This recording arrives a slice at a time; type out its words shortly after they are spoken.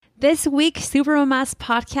This week, Super Mamás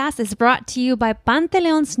podcast is brought to you by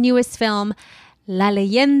Pantaleon's newest film, La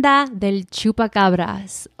Leyenda del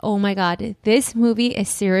Chupacabras. Oh my God, this movie is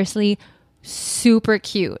seriously super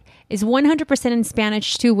cute. It's 100% in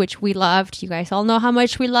Spanish too, which we loved. You guys all know how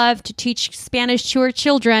much we love to teach Spanish to our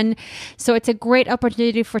children. So it's a great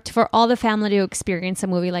opportunity for all the family to experience a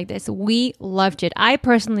movie like this. We loved it. I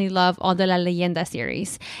personally love all the La Leyenda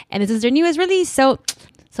series. And this is their newest release. So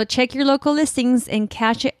check your local listings and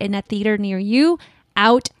catch it in a theater near you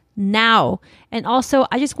out now. And also,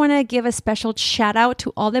 I just want to give a special shout out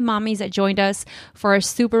to all the mommies that joined us for our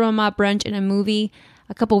Super Mama brunch in a movie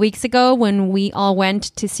a couple weeks ago when we all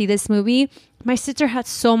went to see this movie. My sister had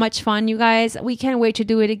so much fun, you guys. We can't wait to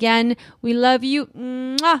do it again. We love you.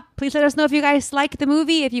 Mwah. Please let us know if you guys like the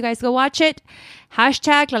movie, if you guys go watch it.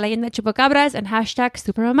 Hashtag La Leyenda Chupacabras and hashtag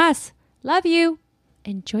Super Mamas. Love you.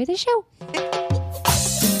 Enjoy the show.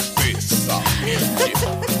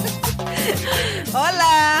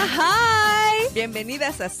 Hola. Hi.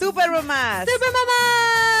 Bienvenidas a Super Mamás. Super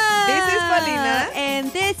Mama. This is Paulina.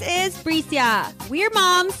 And this is Bricia. We're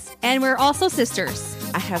moms and we're also sisters.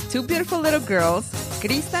 I have two beautiful little girls,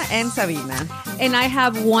 Krista and Sabina. And I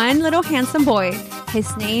have one little handsome boy.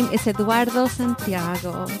 His name is Eduardo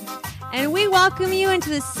Santiago. And we welcome you into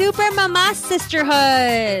the Super Mama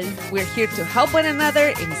Sisterhood. We're here to help one another,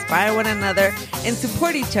 inspire one another, and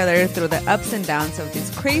support each other through the ups and downs of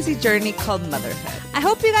this crazy journey called motherhood. I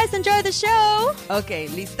hope you guys enjoy the show. Okay,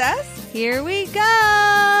 ¿listas? Here we go.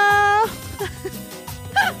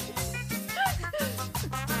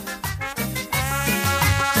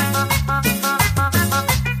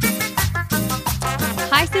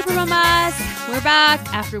 Hi, Super Mamas. We're back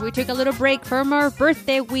after we took a little break from our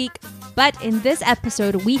birthday week. But in this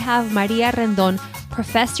episode, we have Maria Rendon,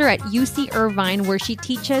 professor at UC Irvine, where she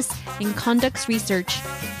teaches and conducts research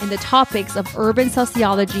in the topics of urban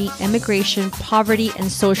sociology, immigration, poverty,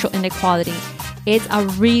 and social inequality. It's a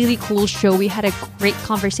really cool show. We had a great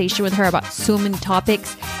conversation with her about so many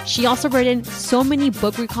topics. She also written so many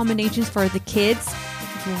book recommendations for the kids.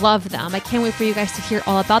 Love them. I can't wait for you guys to hear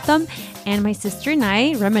all about them. And my sister and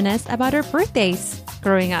I reminisce about our birthdays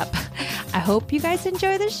growing up. I hope you guys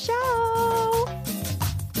enjoy the show.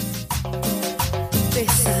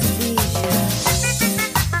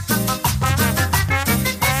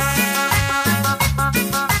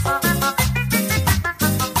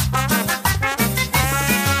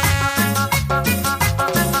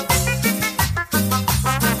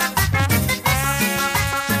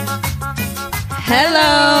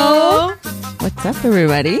 Hello. What's up,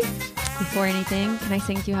 everybody? Before anything, can I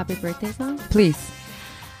sing you happy birthday song? Please.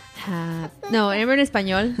 No, en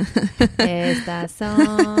español. Estas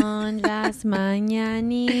son las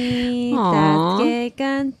mañanitas que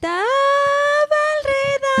cantaba el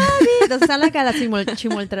rey David. Does it sound like a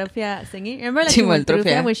Chimoltrufia singing? Remember like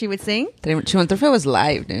Chimoltrufia when she would sing? Chimoltrufia was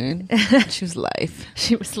live, dude. She was live.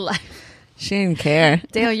 She was live. She didn't care.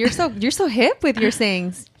 Damn, you're so hip with your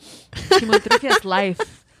sayings. Chimoltrufia's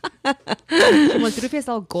life. Chimoltrufia is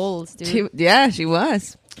all goals, dude. She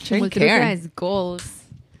was. She didn't care. Chimoltrufia is goals.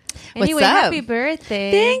 What's Anyway, up? happy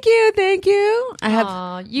birthday. Thank you. I have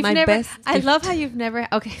my best I gift. love how you've never...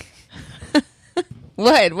 Okay.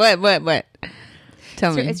 What?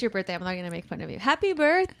 Tell me. It's your birthday. I'm not going to make fun of you. Happy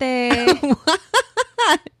birthday.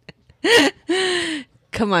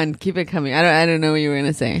 Come on, keep it coming. I don't know what you were going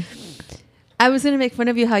to say. I was going to make fun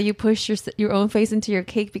of you how you push your own face into your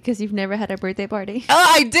cake because you've never had a birthday party. Oh,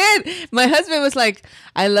 I did. My husband was like,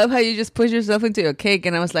 I love how you just push yourself into your cake.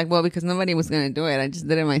 And I was like, well, because nobody was going to do it. I just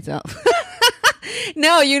did it myself.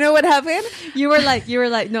 No, you know what happened? You were like,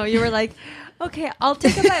 okay, I'll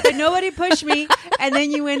take a bite, but nobody pushed me. And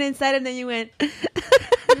then you went inside and then you went,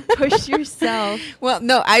 push yourself. Well,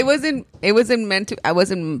 no, I wasn't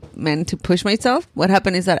meant to push myself. What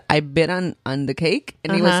happened is that I bit on the cake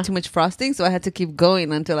and it was too much frosting. So I had to keep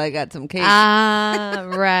going until I got some cake.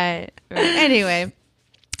 Right. Anyway.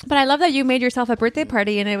 But I love that you made yourself a birthday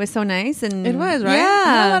party and it was so nice. And it was, right? Yeah.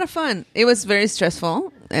 It was a lot of fun. It was very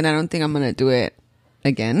stressful and I don't think I'm going to do it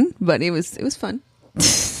again, but it was fun.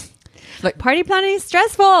 Like party planning is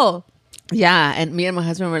stressful. Yeah, and me and my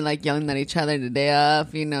husband were like yelling at each other the day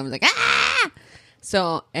of, you know, I was like, ah!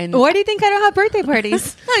 So, and why do you think I don't have birthday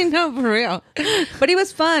parties? I know, for real. But it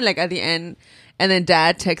was fun, like at the end. And then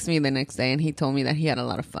Dad texted me the next day and he told me that he had a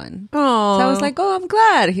lot of fun. Oh. So I was like, oh, I'm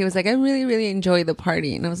glad. He was like, I really, really enjoyed the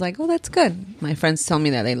party. And I was like, oh, that's good. My friends tell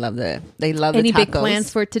me that they love the tacos. Any big plans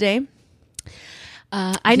for today?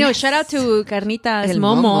 I know. Shout out to Carnitas El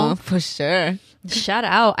Momo. For sure. Shout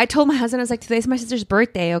out. I told my husband, I was like, today's my sister's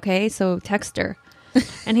birthday, okay? So text her.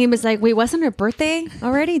 And he was like, wait, wasn't her birthday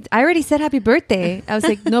already? I already said happy birthday. I was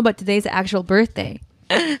like, no, but today's the actual birthday.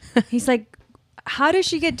 He's like, how does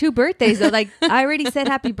she get 2 birthdays though? Like, I already said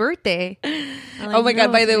happy birthday. Like, oh my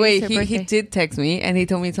God, by the way, today's her he birthday. did text me and he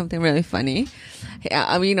told me something really funny.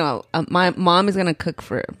 My mom is going to cook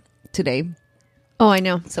for today. Oh, I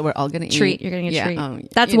know. So we're all going to eat. Treat. You're getting a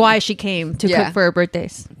treat. That's you why know. she came to Yeah. cook for her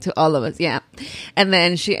birthdays. To all of us, yeah. And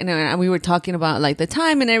then and we were talking about like the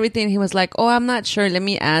time and everything. He was like, "Oh, I'm not sure. Let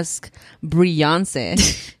me ask Beyonce."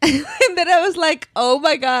 And then I was like, "Oh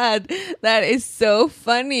my God, that is so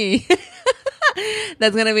funny."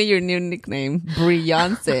 That's gonna be your new nickname,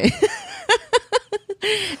 Beyonce.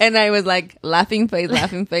 And I was like laughing face.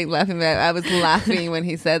 I was laughing when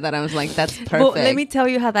he said that. I was like, "That's perfect." Well, let me tell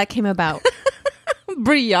you how that came about.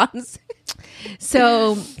 Beyonce.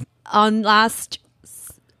 So on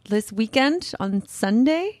this weekend on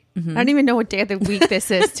Sunday, I don't even know what day of the week this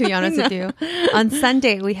is, to be honest with you. On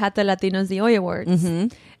Sunday, we had the Latinos de Hoy Awards.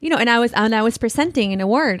 You know, and I was presenting an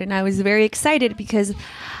award, and I was very excited because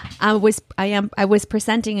I was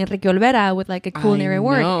presenting Enrique Olvera with like a culinary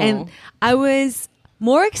award, and I was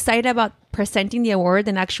more excited about presenting the award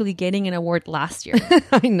than actually getting an award last year.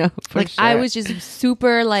 I know, for sure. I was just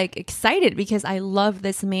super like excited because I love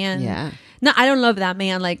this man. Yeah. No, I don't love that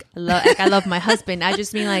man. Like I love my husband. I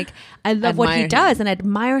just mean like I love what he does and I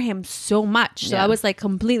admire him so much. So I was like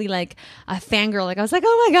completely like a fangirl. Like I was like,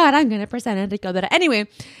 oh my God, I'm gonna present Enrique Olvera. Anyway,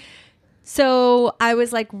 so I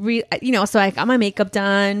was like, so I got my makeup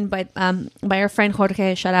done by our friend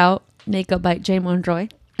Jorge. Shout out, makeup by Jay Monroy.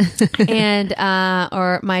 And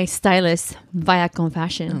or my stylist via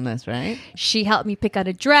Confashion. Oh, that's right. She helped me pick out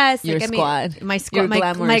a dress. Your squad. My squad.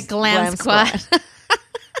 My glam squad.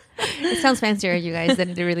 It sounds fancier, you guys, than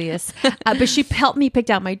it really is. But she helped me pick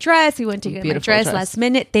out my dress. We went to get my dress last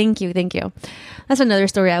minute. Thank you. That's another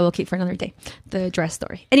story I will keep for another day. The dress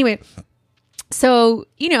story. Anyway. So,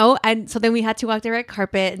 and so then we had to walk the red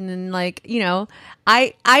carpet and then like, I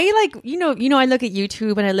like, I look at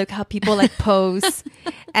YouTube and I look how people like pose.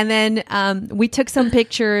 And then we took some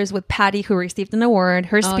pictures with Patty, who received an award.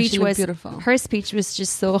 Her speech was beautiful. Her speech was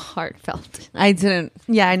just so heartfelt. I didn't.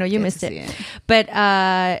 Yeah, I know you missed it. But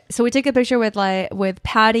so we took a picture with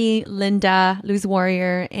Patty, Linda, Luz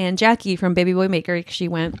Warrior, and Jackie from Baby Boy Maker. She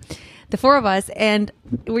went. The 4 of us, and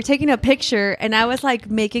we're taking a picture, and I was like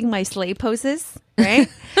making my sleigh poses, right?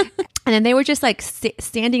 And then they were just like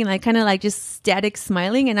standing, like kind of like just static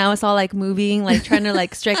smiling, and I was all like moving, like trying to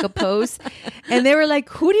like strike a pose, and they were like,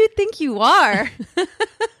 "Who do you think you are?"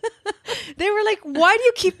 They were like, "Why do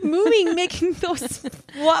you keep moving, making those?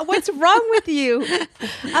 What's wrong with you?"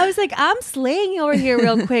 I was like, "I'm slaying over here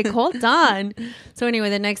real quick. Hold on." So anyway,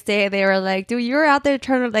 the next day they were like, "Dude, you're out there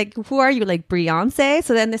trying to like, who are you? Like Beyonce?"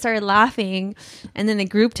 So then they started laughing, and then the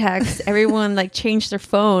group text, everyone like changed their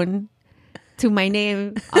phone to my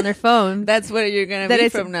name on their phone. That's what you're gonna be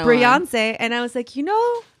from now on. Beyonce, and I was like,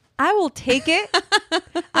 I will take it.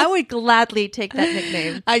 I would gladly take that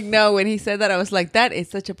nickname. I know when he said that, I was like, that is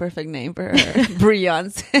such a perfect name for her,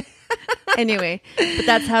 Beyonce. Anyway, but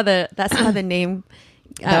that's how the name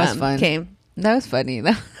that was fun. Came. That was funny.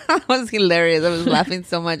 That was hilarious. I was laughing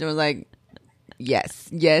so much. I was like, yes,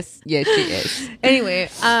 she is. Anyway,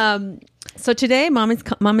 so today, mom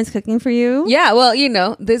is cooking for you. Yeah,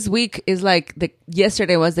 well, this week is like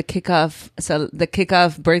yesterday was the kickoff. So the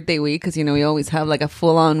kickoff birthday week, because we always have like a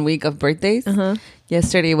full on week of birthdays.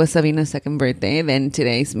 Yesterday was Sabina's second birthday. Then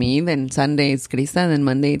today's me. Then Sunday is Krista. And then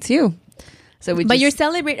Monday it's you. So you're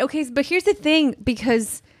celebrating. Okay, but here's the thing,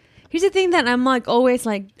 because here's the thing that I'm like always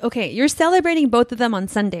like, okay, you're celebrating both of them on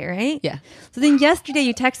Sunday, right? Yeah. So then yesterday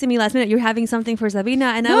you texted me last minute, you're having something for Sabina,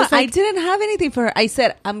 and I was like, I didn't have anything for her. I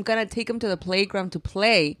said, I'm gonna take him to the playground to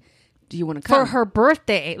play. Do you want to come for her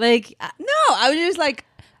birthday? Like, no, I was just like,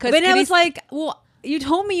 but I was like, well, you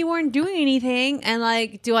told me you weren't doing anything, and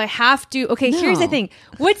like, do I have to? Okay, here's the thing.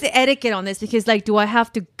 What's the etiquette on this? Because like, do I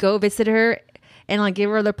have to go visit her and like give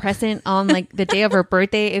her the present on like the day of her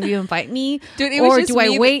birthday if you invite me? Dude, or do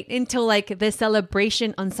I wait until like the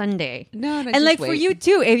celebration on Sunday? No, and like for you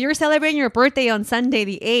too, if you're celebrating your birthday on Sunday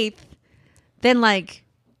the 8th, then like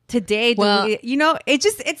today,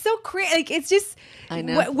 it's so crazy. Like it's just, I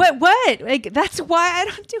know what like that's why I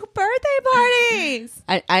don't do birthday parties.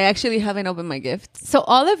 I actually haven't opened my gifts. So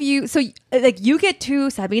all of you, so like you get 2,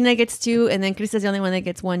 Sabina gets 2, and then Krista's the only one that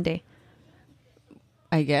gets 1 day,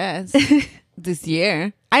 I guess. This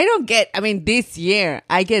year this year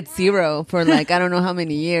I get 0 for like I don't know how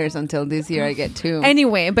many years until this year I get 2.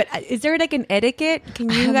 Anyway, but is there like an etiquette?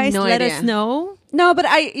 Can you guys let us know? No, but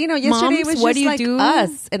yesterday Moms, it was what just do you like do?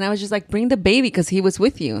 us. And I was just like, bring the baby because he was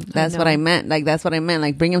with you. That's what know. I meant. Like, that's what I meant.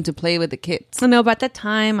 Like, bring him to play with the kids. No, but at that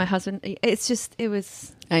time, my husband, it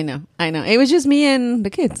was... I know. It was just me and the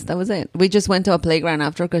kids. That was it. We just went to a playground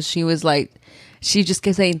after because she was like, she just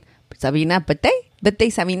kept saying, Sabina,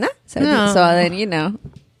 bate, Sabina. No. So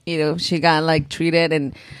then, she got like treated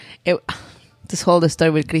and this whole the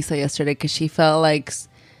story with Krista yesterday because she felt like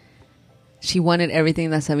she wanted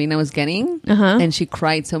everything that Sabina was getting. And she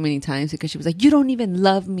cried so many times because she was like, you don't even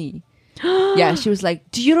love me. Yeah, she was like,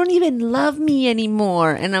 you don't even love me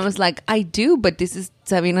anymore. And I was like, I do, but this is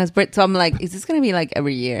Sabina's birthday. So I'm like, is this going to be like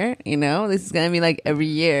every year? This is going to be like every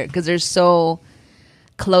year because they're so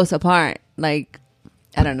close apart. Like,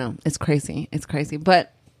 I don't know. It's crazy.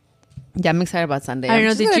 But yeah, I'm excited about Sunday. I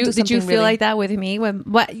don't know. Did you feel like that with me?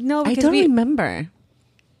 What? No, I don't remember.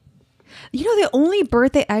 The only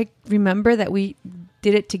birthday I remember that we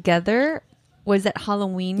did it together was that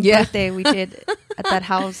Halloween birthday we did at that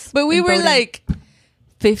house. But we in were Bowdoin. like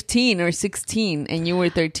 15 or 16 and you were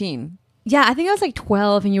 13. Yeah, I think I was like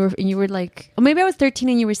 12 and you were like, or maybe I was 13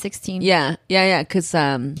 and you were 16. Yeah. Because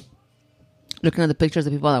looking at the pictures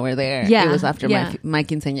of people that were there, Yeah, it was after yeah. my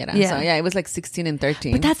quinceañera. Yeah. So yeah, it was like 16 and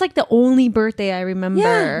 13. But that's like the only birthday I remember.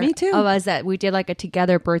 Yeah, me too. Of us that we did like a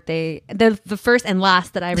together birthday. The first and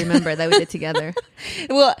last that I remember that we did together.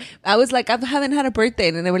 Well, I was like, I haven't had a birthday.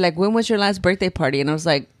 And they were like, when was your last birthday party? And I was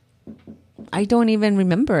like, I don't even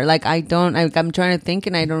remember. Like, I'm trying to think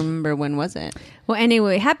and I don't remember when was it. Well,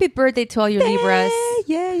 anyway, happy birthday to all your Libras.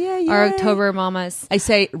 Yeah. Our October mamas. I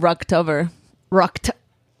say Rocktober.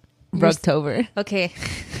 Rocktober. Okay.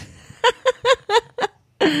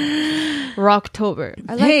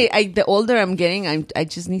 Rocktober. The older I'm getting, I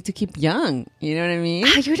just need to keep young. You know what I mean?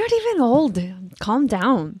 You're not even old. Calm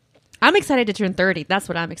down. I'm excited to turn 30. That's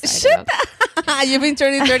what I'm excited about. You've been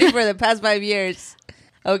turning 30 for the past 5 years.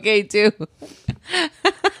 Okay, too.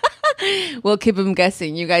 We'll keep him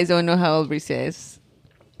guessing. You guys don't know how old Reese is.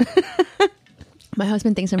 My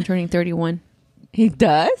husband thinks I'm turning 31. He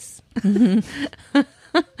does?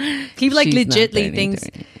 He like She's not legitly turning thinks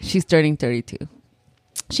 30. She's turning 32.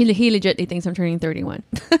 he legitly thinks I'm turning 31.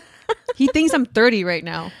 He thinks I'm 30 right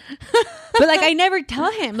now. But like I never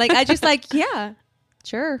tell him. Like I just like, yeah,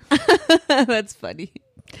 sure. That's funny.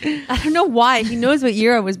 I don't know why. He knows what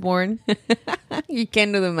year I was born. You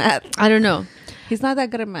can't do the math. I don't know. He's not that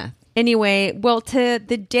good at math. Anyway, well,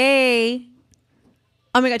 today,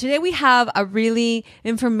 oh my God, today we have a really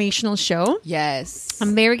informational show. Yes.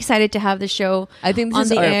 I'm very excited to have the show I think this on is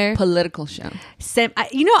the our air. political show.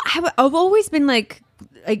 I've always been like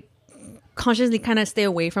consciously kind of stay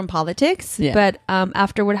away from politics. Yeah. But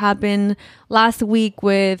after what happened last week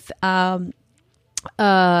with one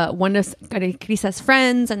of Crisa's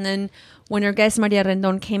friends, and then when her guest Maria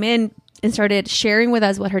Rendon came in and started sharing with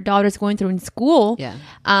us what her daughter's going through in school,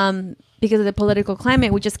 because of the political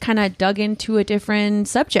climate, we just kind of dug into a different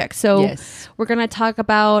subject. So we're going to talk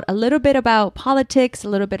about a little bit about politics, a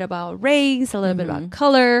little bit about race, a little bit about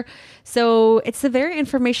color. So it's a very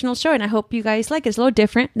informational show, and I hope you guys like it. It's a little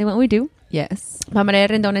different than what we do. Yes. Maria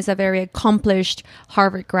Rendon is a very accomplished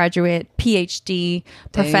Harvard graduate, PhD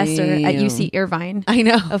professor at UC Irvine. I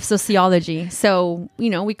know. Of sociology. So,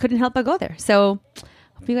 we couldn't help but go there. So,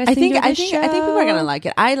 hope you guys I think show. people are gonna like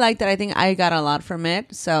it. I liked it. I think I got a lot from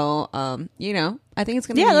it. So, I think it's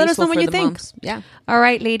gonna be let us useful know what for you the think. moms. Yeah. All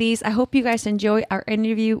right, ladies. I hope you guys enjoy our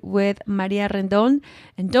interview with Maria Rendon,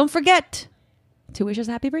 and don't forget to wish us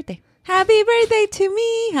a happy birthday. Happy birthday to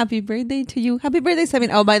me. Happy birthday to you. Happy birthday, Sabine.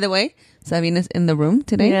 Oh, by the way, Sabina's in the room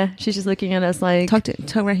today. Yeah, she's just looking at us like... Talk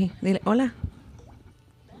right here. Dile, hola.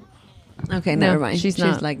 Okay, never mind. She's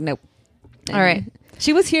not. like, nope. All right.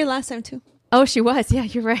 She was here last time, too. Oh, she was. Yeah,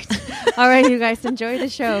 you're right. All right, you guys, enjoy the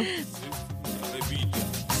show.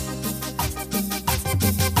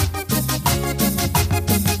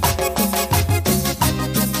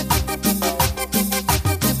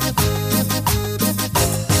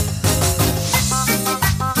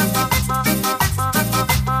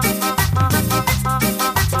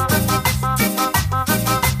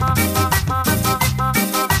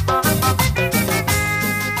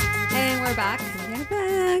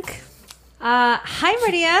 Hi,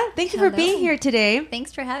 Maria. Thank you for being here today.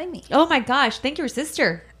 Thanks for having me. Oh, my gosh. Thank your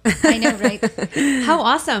sister. I know, right? How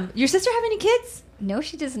awesome. Your sister have any kids? No,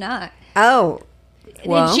 she does not. Oh.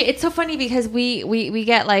 Well. It's so funny because we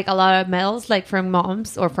get like a lot of mails like from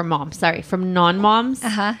non-moms.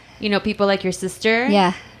 Uh-huh. People like your sister.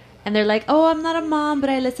 Yeah. And they're like, oh, I'm not a mom,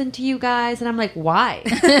 but I listen to you guys. And I'm like, why?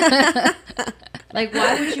 Like,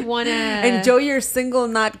 why would you want to... Enjoy your single,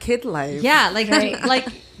 not kid life. Yeah, like, Right. like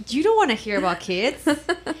you don't want to hear about kids.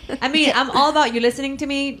 I mean, I'm all about you listening to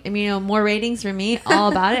me. I mean, more ratings for me,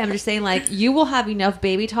 all about it. I'm just saying, like, you will have enough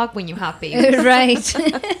baby talk when you have babies. Right.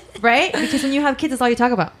 Right? Because when you have kids, that's all you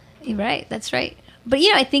talk about. Right. That's right. But,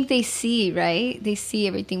 I think they see, right? They see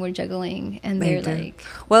everything we're juggling, and they're do. like...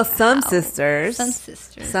 Well, some wow. sisters. Some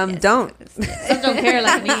sisters. Some yes. don't. Some don't care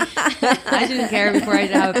like me. I didn't care before I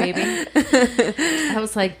did have a baby. I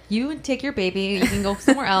was like, you take your baby. You can go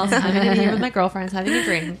somewhere else. I'm going to be here with my girlfriends having a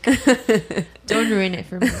drink. Don't ruin it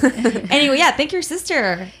for me. Anyway, yeah, thank your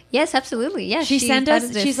sister. Yes, absolutely. Yeah, She sent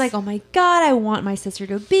us, she's like, oh my God, I want my sister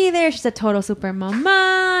to be there. She's a total super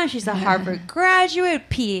mama. She's a Harvard graduate,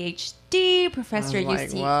 PhD, professor at like,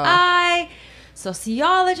 UCI, wow.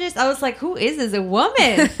 sociologist. I was like, who is this? A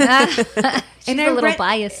woman? She's a little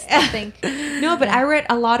biased, I think. No, but I read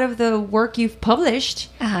a lot of the work you've published,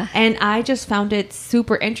 and I just found it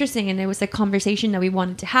super interesting, and it was a conversation that we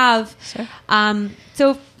wanted to have. Sure.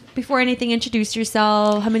 So before anything, introduce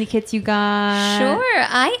yourself. How many kids you got? Sure.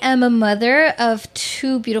 I am a mother of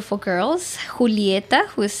 2 beautiful girls, Julieta,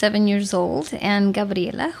 who is 7 years old, and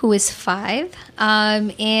Gabriela, who is 5.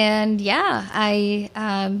 And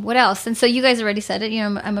yeah, what else? And so you guys already said it.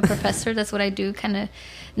 I'm a professor. That's what I do, kind of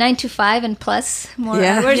 9 to 5 and plus more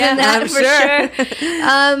hours than that, I'm for sure.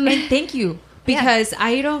 And thank you, because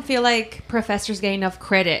I don't feel like professors get enough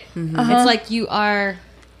credit. It's like you are...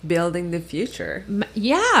 building the future.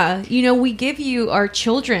 Yeah, we give you our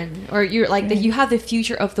children, or you're like that. You have the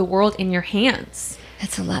future of the world in your hands.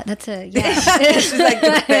 That's a lot. That's a She's like,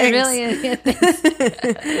 it thanks. really is. Yeah, thanks.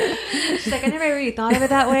 She's like, I never really thought of it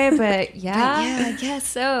that way, but yeah. Yeah, I guess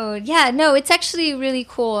so. Yeah, no, it's actually really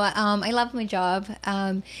cool. I love my job.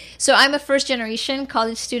 So I'm a first generation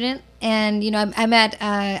college student, and I'm at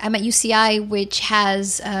UCI, which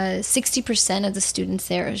has 60% of the students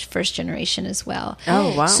there are first generation as well.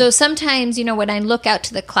 Oh, wow. So sometimes when I look out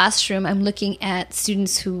to the classroom, I'm looking at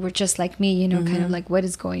students who were just like me. Kind of like, what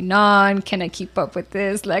is going on? Can I keep up with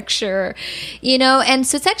this lecture? And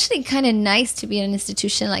so it's actually kind of nice to be in an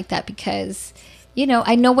institution like that, because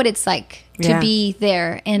I know what it's like to be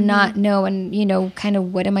there and not know, and kind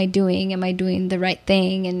of, what am I doing? Am I doing the right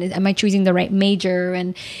thing? And am I choosing the right major?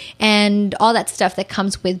 And all that stuff that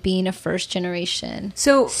comes with being a first generation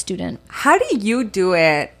student. How do you do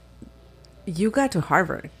it? You got to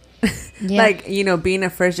Harvard. Yeah. Like, being a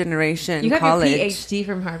first generation You got college. your PhD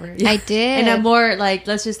from Harvard. I did. And I'm more like,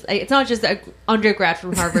 it's not just an undergrad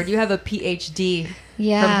from Harvard. You have a PhD from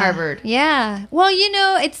Harvard. Yeah. Well,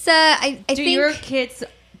 it's I Do think your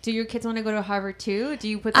kids want to go to Harvard too? Do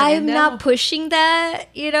you put that in I'm them? not pushing that.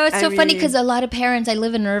 It's so funny because a lot of parents, I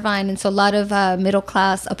live in Irvine, and so a lot of upper middle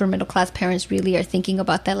class parents really are thinking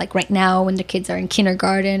about that, like right now when the kids are in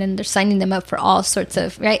kindergarten and they're signing them up for all sorts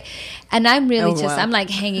of, right? And I'm really I'm like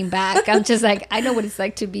hanging back. I'm just like, I know what it's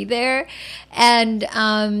like to be there. And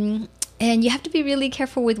you have to be really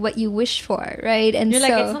careful with what you wish for, right? And You're so,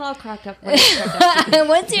 like, it's not all cracked up. Once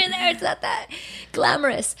you're there, it's not that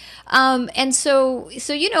glamorous. And so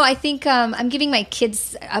I think I'm giving my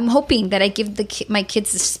kids. I'm hoping that I give my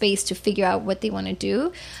kids the space to figure out what they want to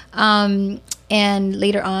do, and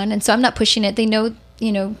later on. And so I'm not pushing it. They know,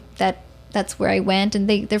 that that's where I went, and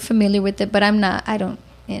they're familiar with it. But I'm not. I don't.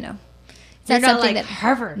 It's You're not not something like that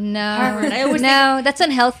Harvard. No, Harvard. I always no, that's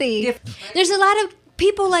unhealthy. There's a lot of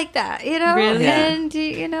people like that, Really? and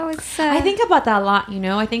it's. I think about that a lot.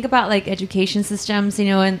 I think about like education systems,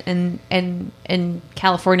 in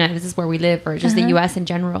California. This is where we live, or just the U.S. in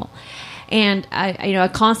general. And I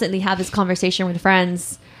constantly have this conversation with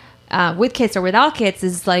friends, with kids or without kids,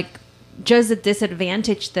 is like just the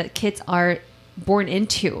disadvantage that kids are born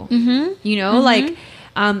into. Like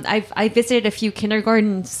I visited a few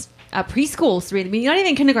kindergartens. Preschools, really, not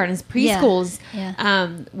even kindergartens, preschools,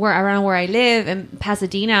 where around where I live in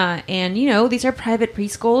Pasadena, and these are private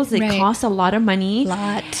preschools. They cost a lot of money,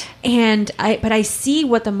 but I see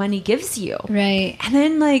what the money gives you, right? And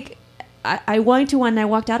then like I went to one, and I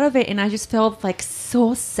walked out of it, and I just felt like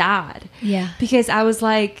so sad, because I was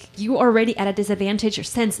like, you already at a disadvantage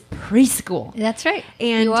since preschool. That's right,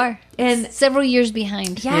 and you are. And several years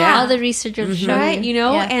behind. Yeah. All the researchers show right,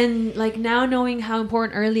 and like now knowing how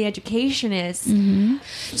important early education is.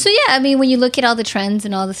 So I mean, when you look at all the trends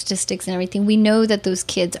and all the statistics and everything, we know that those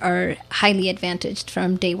kids are highly advantaged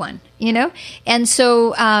from day one, and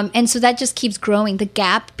so that just keeps growing. The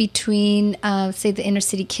gap between say the inner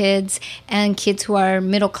city kids and kids who are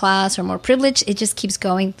middle class or more privileged, it just keeps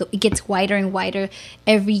going. It gets wider and wider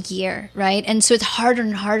every year, right? And so it's harder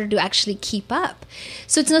and harder to actually keep up.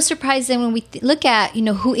 So it's no surprise then when we look at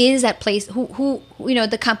who is at place, who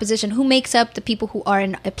the composition, who makes up the people who are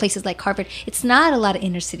in places like Harvard. It's not a lot of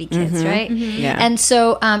inner city kids, right? Yeah. And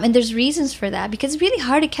so, and there's reasons for that, because it's really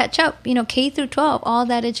hard to catch up, K through 12, all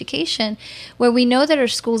that education, where we know that our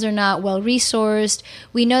schools are not well resourced.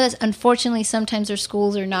 We know that unfortunately sometimes our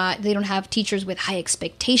schools they don't have teachers with high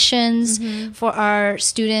expectations for our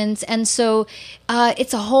students. And so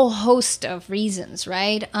it's a whole host of reasons,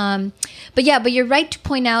 right? But you're right to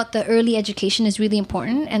point out the early education is really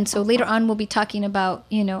important. And so later on we'll be talking about,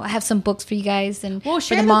 I have some books for you guys and Well,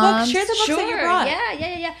 for the moms. Share the books that you brought.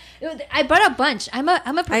 Yeah. I brought a bunch. I'm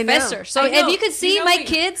a professor, so I know. if you could see my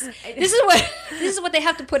kids, this is what they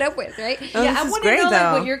have to put up with, right? Oh, Yeah, this I is want to great, know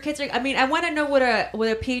though. what your kids are. I mean, I want to know what a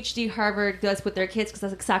PhD Harvard does with their kids, because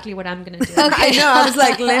that's exactly what I'm going to do. I know. I was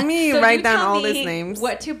like, let me So write you down tell all me these names.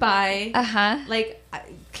 What to buy? Like,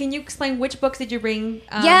 can you explain which books did you bring?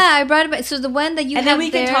 Yeah, I brought it. So the one that you and have then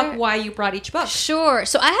we there, can talk why you brought each book. Sure.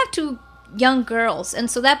 So I have 2 young girls, and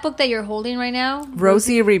so that book that you're holding right now,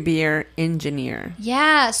 Rosie Revere, engineer.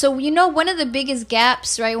 Yeah. So, one of the biggest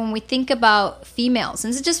gaps, right, when we think about females,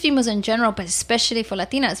 and it's just females in general, but especially for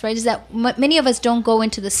Latinas, right, is that many of us don't go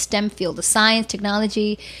into the STEM field, the science,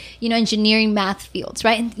 technology, engineering, math fields,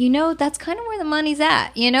 right? And, that's kind of where the money's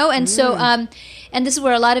at, And so, and this is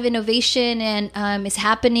where a lot of innovation and is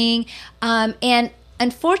happening. And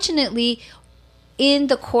unfortunately, in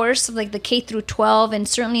the course of like the K through 12 and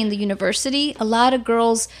certainly in the university, a lot of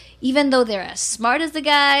girls, even though they're as smart as the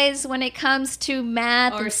guys when it comes to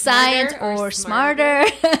math Or and science smarter, smarter,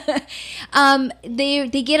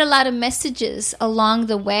 they get a lot of messages along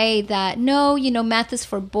the way that no, math is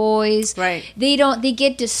for boys. Right. They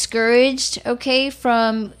get discouraged, okay,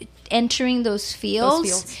 from entering those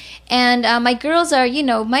fields. And my girls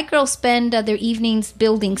spend their evenings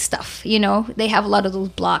building stuff. They have a lot of those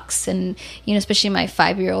blocks, and especially my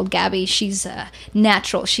 5-year-old Gabby, she's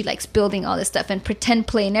natural. She likes building all this stuff and pretend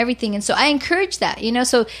play and everything. And so I encourage that.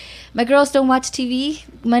 So my girls don't watch TV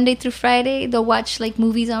Monday through Friday. They'll watch like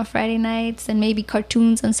movies on Friday nights and maybe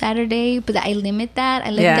cartoons on Saturday. But I limit that.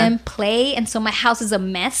 I let them play, and so my house is a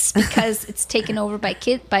mess because it's taken over by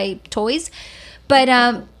toys.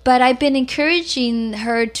 But I've been encouraging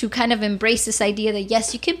her to kind of embrace this idea that,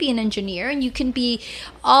 yes, you can be an engineer and you can be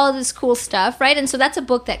all this cool stuff, right? And so that's a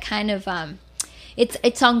book that kind of,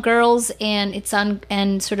 it's on girls, and it's on,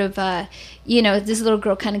 and sort of, this little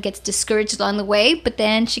girl kind of gets discouraged along the way, but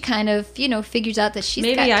then she kind of, figures out that she's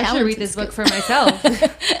got Maybe I should talent read and this skills. book for myself.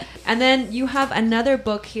 And then you have another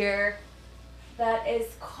book here that is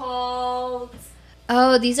called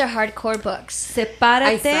Oh, these are hardcore books.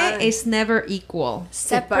 Separate is never equal.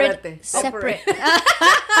 Separate.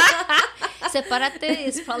 Separate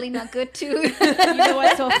is probably not good too. You know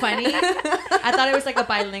what's so funny? I thought it was like a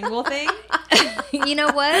bilingual thing. You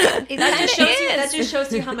know what? It That just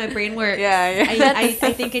shows you how my brain works. Yeah. I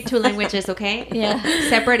think in 2 languages, okay? Yeah.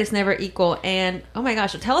 Separate is never equal. And oh my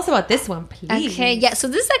gosh, tell us about this one, please. Okay, yeah. So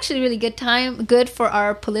this is actually really good for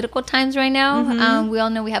our political times right now. We all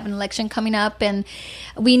know we have an election coming up, and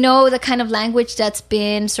we know the kind of language that's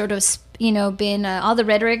been sort of been all the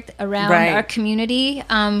rhetoric around our community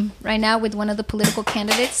right now with one of the political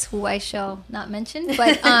candidates who I shall not mention.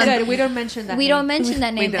 But Good, we don't mention that. we don't mention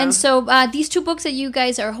that name. And so these 2 books that you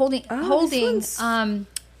guys are holding,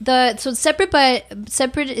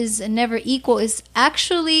 Separate is Never Equal is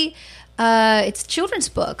actually it's a children's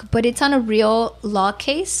book, but it's on a real law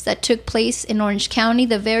case that took place in Orange County,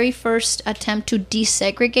 the very first attempt to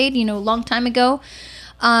desegregate, a long time ago.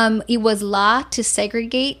 It was law to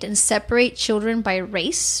segregate and separate children by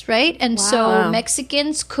race, right? And so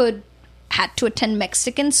Mexicans had to attend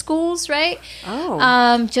Mexican schools, right?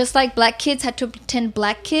 Oh. Just like black kids had to attend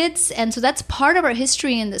black kids. And so that's part of our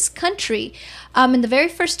history in this country. And the very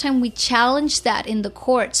first time we challenged that in the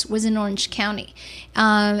courts was in Orange County.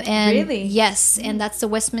 And really? Yes, and that's the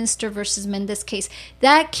Westminster versus Mendez case.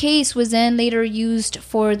 That case was then later used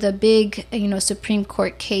for the big, Supreme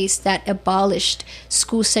Court case that abolished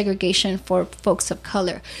school segregation for folks of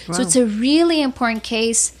color. Wow. So it's a really important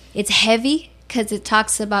case. It's heavy because it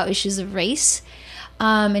talks about issues of race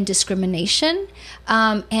and discrimination.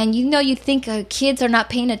 And you think kids are not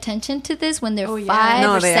paying attention to this when they're 5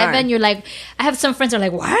 or 7. You're like, I have some friends that are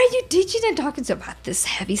like, why are you teaching and talking about this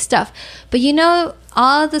heavy stuff? But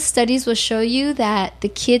all the studies will show you that the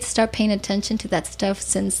kids start paying attention to that stuff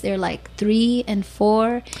since they're like 3 and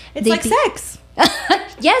 4. It's like sex.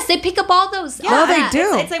 Yes, they pick up all those. Oh, they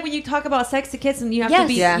do. It's like when you talk about sex to kids, and you have Yes. to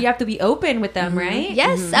be Yeah. you have to be open with them, right?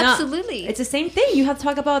 Yes, No, absolutely. it's the same thing. You have to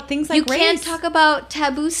talk about things like You race. can't talk about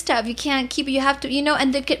taboo stuff. You can't keep it. You have to,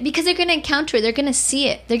 and because they're going to encounter it. They're going to see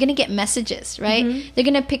it. They're going to get messages, right? They're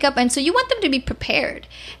going to pick up. And so you want them to be prepared.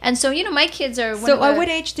 And so, my kids are one So, of at the- what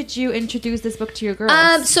age did you introduce this book to your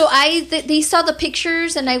girls? So they saw the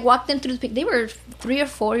pictures, and I walked them through the pictures. They were 3 or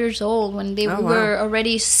 4 years old when they Oh, wow. were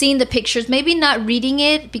already seeing the pictures. Maybe not reading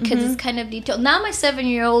it because it's kind of detailed. Now my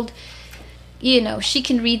 7-year-old, she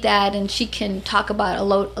can read that, and she can talk about a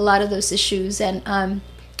lot of those issues. And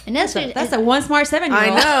that's That's a one smart 7-year-old. I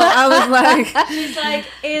know. I was like, She's like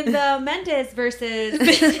in the Mendes versus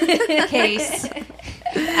case.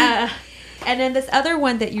 And then this other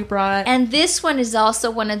one that you brought, And this one is also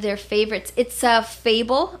one of their favorites. It's a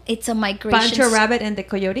fable. It's a migration. Pancho Rabbit and the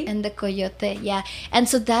Coyote. And the coyote, yeah. And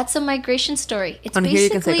so that's a migration story. It's On here you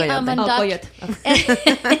can say basically coyote.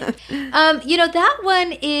 that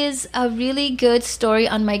one is a really good story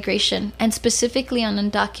on migration, and specifically on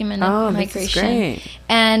undocumented Oh, this is migration. great.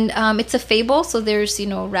 And it's a fable, so there's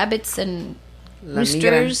rabbits and La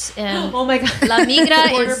roosters and Oh my God. La Migra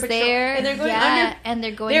Border is Patrol. there. And they're going yeah, under. and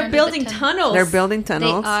they're going. They're under building the tunnel. tunnels. they're building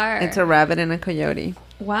tunnels. are. It's a rabbit and a coyote.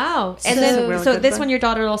 Wow. And So- then, Really so good this book. one your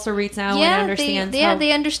daughter also reads now and understands.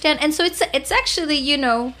 They understand, and so it's actually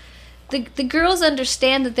the girls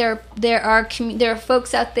understand that there are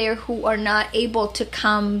folks out there who are not able to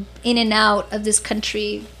come in and out of this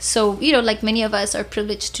country. So like many of us are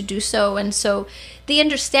privileged to do so, and so they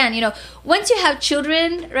understand. Once you have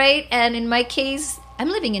children, right? And in my case, I'm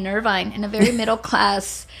living in Irvine in a very middle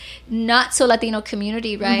class, not so Latino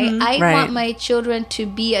community, right? I Right. want my children to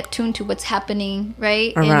be attuned to what's happening,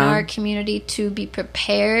 right, in Around. our community, to be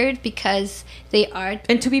prepared because they are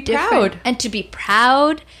And to be different. proud. And to be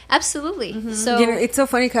proud, absolutely. So It's so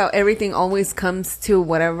funny how everything always comes to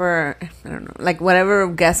whatever, I don't know, like whatever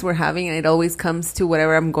guests we're having, and it always comes to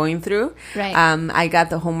whatever I'm going through. Right. I got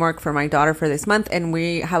the homework for my daughter for this month, and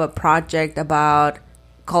we have a project about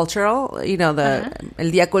cultural,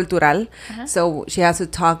 El Día Cultural. So she has to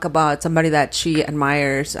talk about somebody that she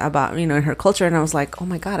admires about, in her culture. And I was like, oh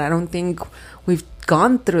my God, I don't think we've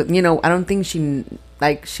gone through, I don't think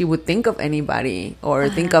she would think of anybody or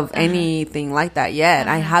think of anything like that yet.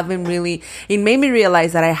 I haven't really, it made me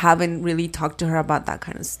realize that I haven't really talked to her about that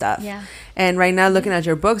kind of stuff. Yeah. And right now, looking at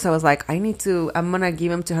your books, I was like, I'm going to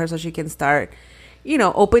give them to her so she can start,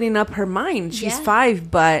 opening up her mind. She's Yeah.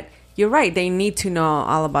 5, but you're right. They need to know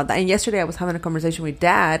all about that. And yesterday I was having a conversation with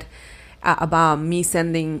Dad about me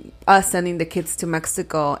sending the kids to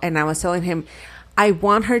Mexico. And I was telling him, I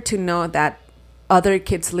want her to know that other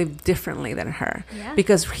kids live differently than her. Yeah.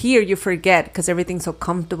 Because here you forget because everything's so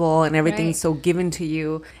comfortable and everything's Right. so given to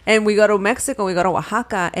you. And we go to Mexico, we go to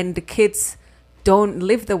Oaxaca, and the kids don't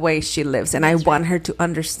live the way she lives. And I want her to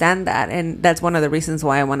understand that. And that's one of the reasons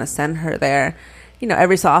why I want to send her there,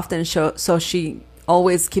 every so often so she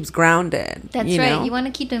always keeps grounded. that's you right. know? You want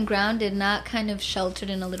to keep them grounded, not kind of sheltered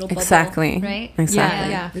in a little bubble. Exactly. Right?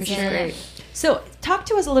 Exactly. Yeah, for Yeah. sure. So, talk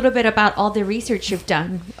to us a little bit about all the research you've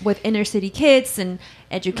done with inner city kids and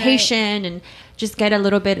education, and just get a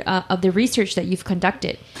little bit of the research that you've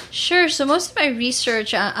conducted. Sure. So most of my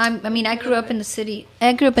research, I grew up in the city.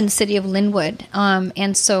 I grew up in the city of Linwood,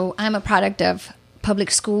 and so I'm a product of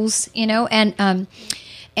public schools,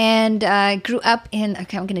 and I grew up in.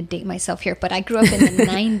 Okay, I'm going to date myself here, but I grew up in the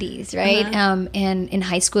 '90s, right? And in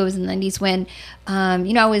high school, it was in the '90s when,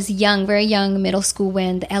 I was young, very young, middle school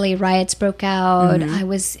when the LA riots broke out. I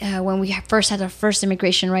was when we first had our first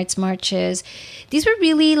immigration rights marches. These were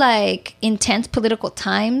really like intense political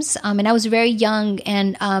times, and I was very young,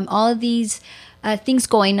 and all of these. Things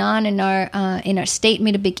going on in our state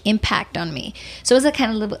made a big impact on me. So I was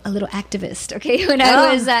a little activist, okay, when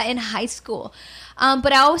I was in high school.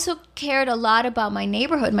 But I also cared a lot about my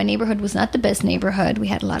neighborhood. My neighborhood was not the best neighborhood. We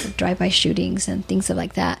had a lot of drive-by shootings and things of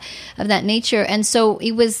that nature. And so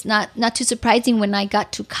it was not too surprising when I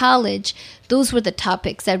got to college. Those were the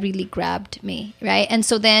topics that really grabbed me, right? And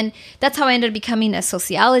so then that's how I ended up becoming a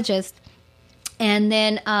sociologist. And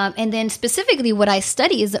then specifically what I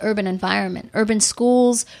study is the urban environment, urban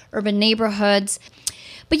schools, urban neighborhoods.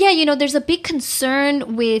 But yeah, there's a big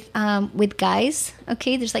concern with guys.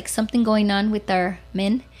 Okay, there's like something going on with our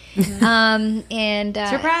men. And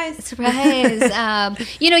Surprise.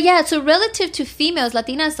 yeah. So relative to females,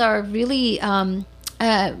 Latinas are really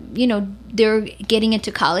they're getting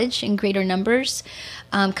into college in greater numbers,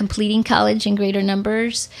 completing college in greater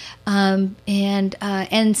numbers, and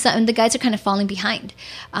the guys are kind of falling behind.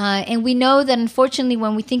 And we know that, unfortunately,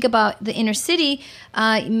 when we think about the inner city,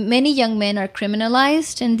 many young men are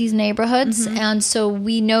criminalized in these neighborhoods, and so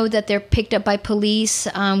we know that they're picked up by police,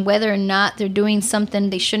 whether or not they're doing something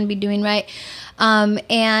they shouldn't be doing right.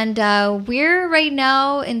 We're right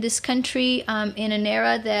now in this country in an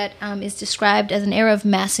era that is described as an era of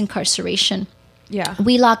mass incarceration. Yeah.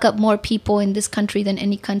 We lock up more people in this country than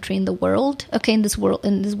any country in the world. Okay, in this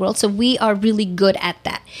world. So we are really good at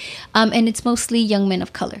that. And it's mostly young men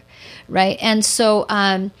of color, right? And so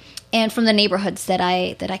and from the neighborhoods that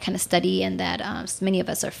I kind of study and that many of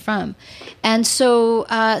us are from. And so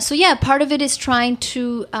yeah, part of it is trying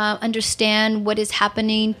to understand what is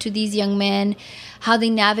happening to these young men, how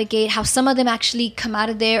they navigate, how some of them actually come out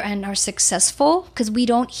of there and are successful, because we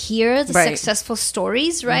don't hear the successful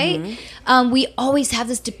stories, right? We always have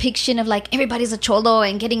this depiction of like everybody's a cholo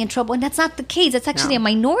and getting in trouble, and that's not the case. That's actually a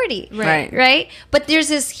minority, right? But there's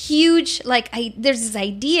this huge, there's this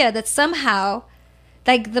idea that somehow,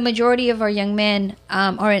 like the majority of our young men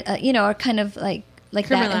are kind of like criminalized.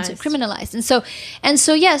 That, and so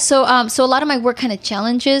criminalized, so a lot of my work kind of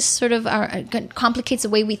challenges, sort of, complicates the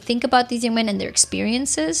way we think about these young men and their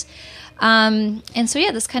experiences, and so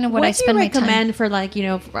yeah, that's kind of what I spend my time. What do you recommend for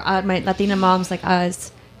my Latina moms like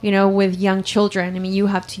us, with young children? I mean, you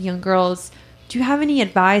have 2 young girls. Do you have any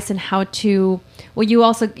advice on how to? Well, you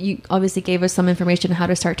obviously gave us some information on how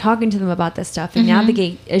to start talking to them about this stuff and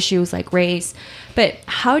navigate issues like race, but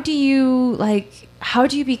how do you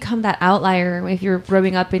become that outlier if you're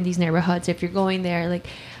growing up in these neighborhoods? If you're going there, like,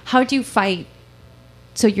 how do you fight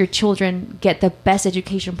so your children get the best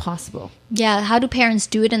education possible? Yeah, how do parents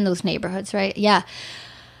do it in those neighborhoods, right? Yeah.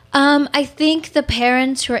 I think the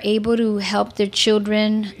parents who are able to help their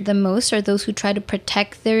children the most are those who try to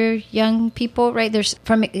protect their young people, right? There's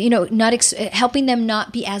helping them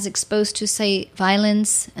not be as exposed to, say,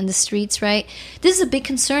 violence in the streets, right? This is a big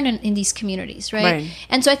concern in these communities, right?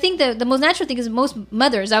 And so I think the most natural thing is most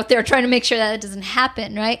mothers out there are trying to make sure that it doesn't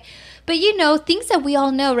happen, right? But, things that we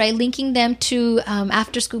all know, right? Linking them to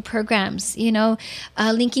after-school programs,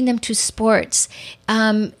 linking them to sports,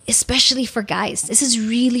 especially for guys. This is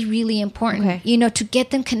really, really important, to get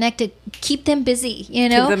them connected, keep them busy,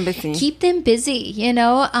 Keep them busy,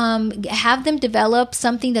 have them develop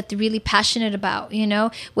something that they're really passionate about,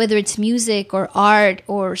 whether it's music or art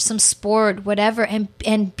or some sport, whatever,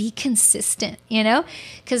 and be consistent,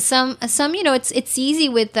 because some it's easy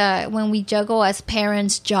with when we juggle as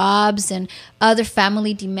parents jobs and other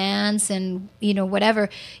family demands and whatever,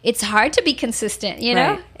 it's hard to be consistent,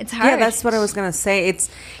 it's hard. Yeah, that's what I was gonna say. It's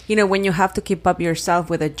when you have to keep up yourself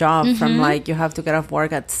with a job from you have to get off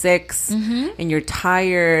work at 6 and you're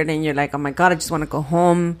tired and you're like, oh my god, I just want to go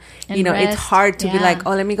home and rest. It's hard to be like,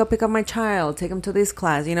 oh, let me go pick up my child, take him to this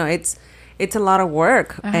class. It's a lot of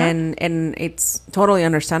work, and it's totally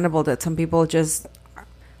understandable that some people just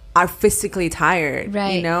are physically tired,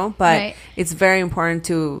 but it's very important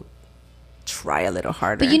to try a little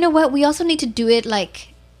harder. But you know what? We also need to do it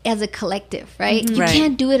as a collective, right? You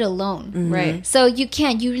can't do it alone, right? So you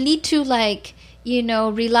can't. You need to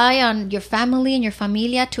rely on your family and your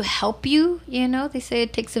familia to help you. They say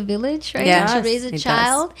it takes a village, right? Yeah, to raise a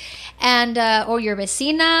child, and or your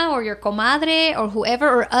vecina or your comadre or whoever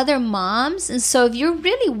or other moms. And so if you're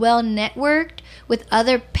really well networked with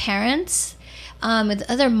other parents, with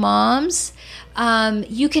other moms,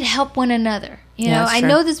 you can help one another. I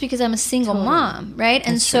know this because I'm a single mom, right?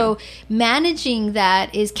 And so managing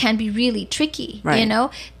that can be really tricky, and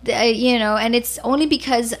it's only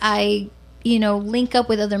because I link up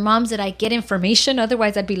with other moms that I get information.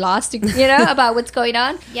 Otherwise, I'd be lost, about what's going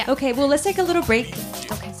on. Yeah. Okay, well, let's take a little break.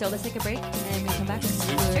 Okay, so let's take a break and we'll come back.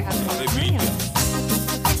 We'll have more scenarios.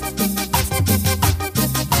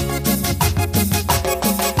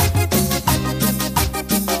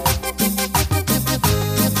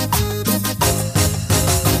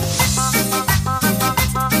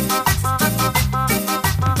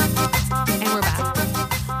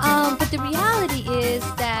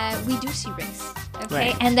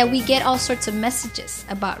 And that we get all sorts of messages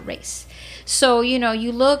about race. So,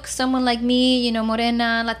 you look, someone like me,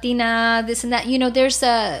 morena, Latina, this and that, there's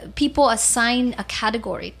people assign a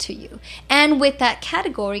category to you. And with that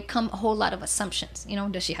category come a whole lot of assumptions.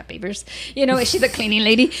 Does she have babies? Is she the cleaning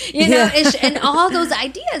lady? And all those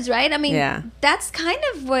ideas, right? I mean, that's kind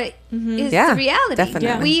of what is the reality.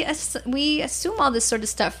 Definitely. We assume all this sort of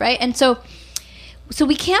stuff, right? And so so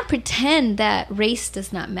we can't pretend that race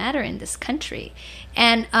does not matter in this country.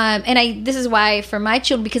 And this is why for my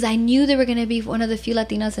children, because I knew they were going to be one of the few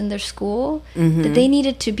Latinas in their school, that they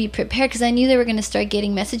needed to be prepared, because I knew they were going to start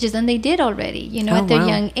getting messages, and they did already, you know, at their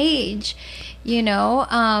young age, you know,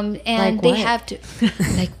 and like they what? have to,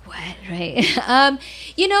 like what, right?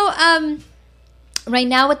 You know, right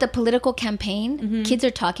now with the political campaign, kids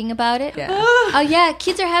are talking about it. Yeah. Oh yeah,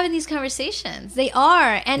 kids are having these conversations. They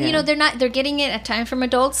are, and you know, they're getting it at time from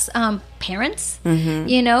adults. Parents,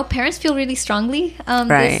 you know, parents feel really strongly.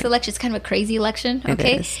 This election is kind of a crazy election,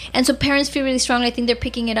 okay? is. And so parents feel really strongly. I think they're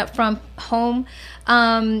picking it up from home,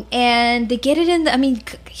 and they get it in. You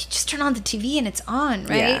just turn on the TV and it's on,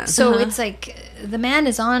 right? Yeah. So it's like the man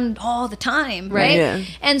is on all the time, right? Yeah.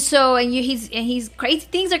 And so he's crazy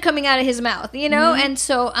things are coming out of his mouth, you know. And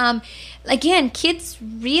so again, kids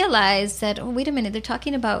realize that, oh, wait a minute, they're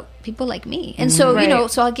talking about people like me. And so you know,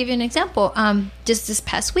 so I'll give you an example. Just this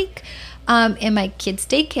past week, in my kids'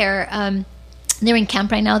 daycare, they're in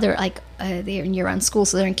camp right now. They're like they're in year-round school,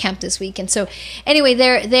 so they're in camp this week. And so anyway,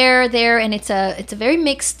 they're there, and it's a very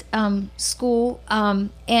mixed school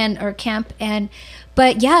or camp.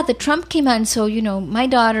 But yeah, the Trump came out, and so you know, my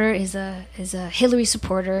daughter is a Hillary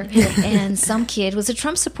supporter, and some kid was a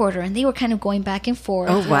Trump supporter, and they were kind of going back and forth.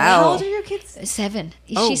 Oh, wow. How old are your kids? 7.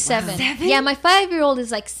 Oh, She's 7. 7? Yeah, my 5-year-old is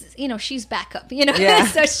like, you know, she's back up, you know, Yeah.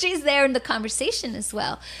 so she's there in the conversation as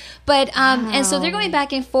well. But and so they're going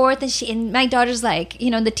back and forth, and my daughter's like, you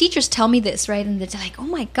know, the teachers tell me this, right, and they're like, oh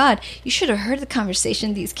my God, you should have heard the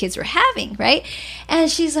conversation these kids were having, right? And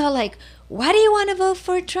she's all like, why do you want to vote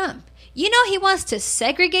for Trump? You know, he wants to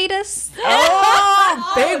segregate us.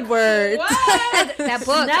 Oh, big words. That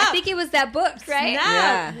book. I think it was that book, right?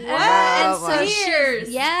 Yeah. And so wow.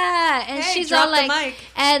 yeah, and Hey, she's drop all the like, mic.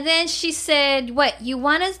 and then she said, "What, you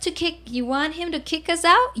want him to kick us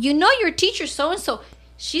out? You know, your teacher so and so,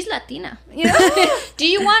 she's Latina. You know, do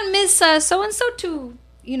you want Miss so and so to,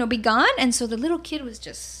 you know, be gone?" And so the little kid was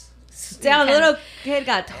just Down, kind of- little kid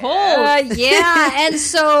got told. yeah, and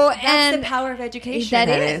so That's and the power of education. That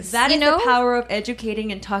is. That you is know? the power of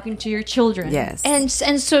educating and talking to your children. Yes. And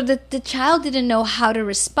so the child didn't know how to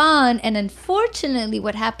respond, and unfortunately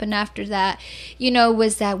what happened after that, you know,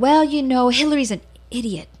 was that, well, you know, Hillary's an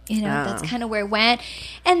idiot, you know. That's kind of where it went.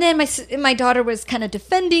 And then my daughter was kind of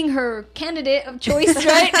defending her candidate of choice,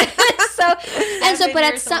 right?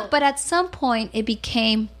 But at some point it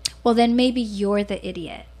became, well, then maybe you're the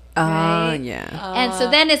idiot. Right? Yeah. And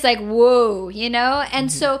so then it's like, whoa, you know?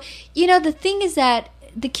 And so, you know, the thing is that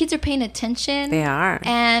the kids are paying attention. They are.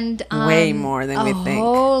 And way more than we think. A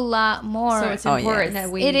whole lot more. So it's Oh, important yes.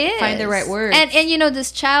 that we It is. find the right words. And you know,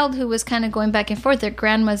 this child who was kind of going back and forth, their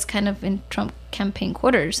grandma's kind of in Trump campaign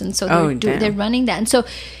quarters, and so they're running that. And so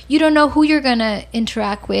you don't know who you're going to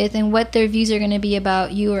interact with and what their views are going to be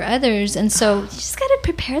about you or others. And so you just got to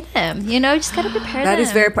prepare them, you know, just got to prepare them. That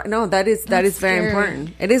is very that is very scary.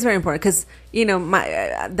 important. It is very important because you know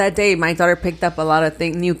that day my daughter picked up a lot of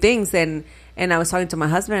new things and I was talking to my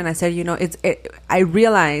husband and I said, you know, I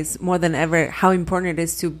realize more than ever how important it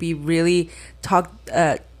is to be really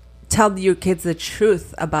tell your kids the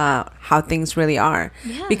truth about how things really are,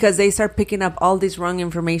 because they start picking up all this wrong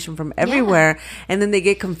information from everywhere, and then they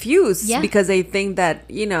get confused because they think that,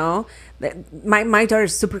 you know, my daughter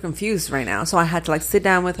is super confused right now, so I had to like sit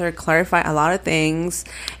down with her, clarify a lot of things,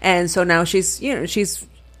 and so now she's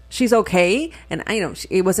okay, and I know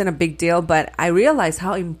it wasn't a big deal, but I realized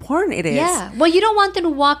how important it is. Yeah. Well, you don't want them to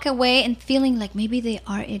walk away and feeling like maybe they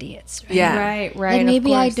are idiots, right? Yeah. Right. Like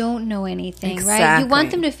maybe of I course. don't know anything, right? Exactly. You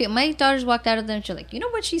want them to feel. My daughters walked out of there and she's like, you know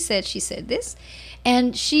what she said? She said this,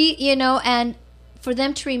 and she, you know, and for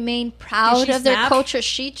them to remain proud she of their snap? culture,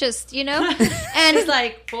 she just, you know, and It's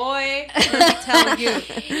like, boy, let me tell you.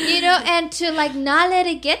 you know, and to like not let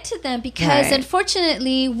it get to them, because Right.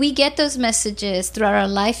 unfortunately we get those messages throughout our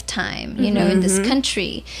lifetime, you know, in this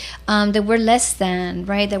country, that we're less than,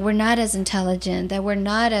 right? That we're not as intelligent, that we're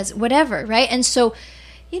not as whatever, right? And so,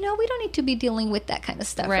 you know, we don't need to be dealing with that kind of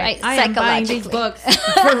stuff, right? I am buying these books.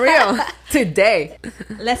 For real. Today.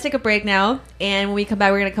 Let's take a break now. And when we come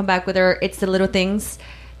back, we're going to come back with our It's the Little Things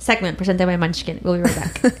segment presented by Munchkin. We'll be right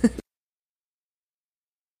back.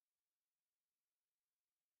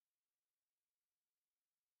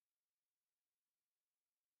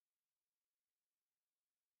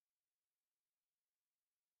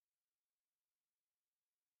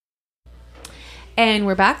 And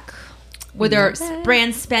we're back with our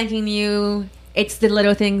brand spanking new It's the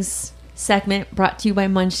Little Things segment brought to you by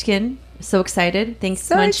Munchkin. So excited. Thanks,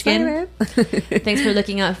 So Munchkin. excited. Thanks for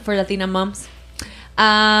looking out for Latina moms.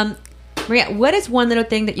 Maria, what is one little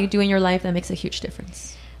thing that you do in your life that makes a huge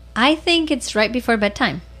difference? I think it's right before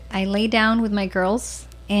bedtime. I lay down with my girls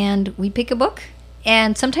and we pick a book.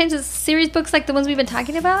 And sometimes it's serious books like the ones we've been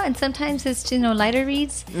talking about, and sometimes it's lighter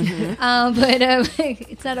reads. But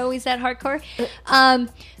it's not always that hardcore.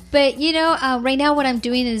 But right now what I'm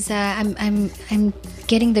doing is I'm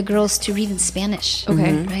getting the girls to read in Spanish.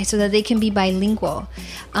 Okay. Right, so that they can be bilingual.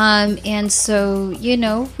 And so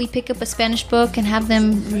we pick up a Spanish book and have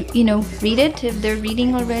them read it if they're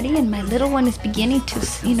reading already. And my little one is beginning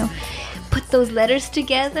to put those letters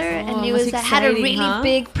together, and it was I had a really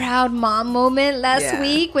big proud mom moment last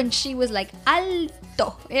week when she was like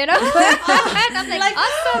alto, and I'm like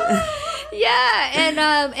awesome.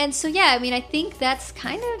 Yeah, and so I mean, I think that's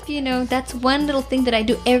kind of that's one little thing that I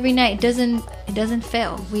do every night. It doesn't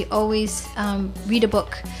fail. We always read a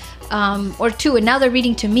book or two, and now they're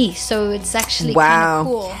reading to me, so it's actually kind of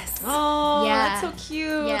cool. Oh, that's so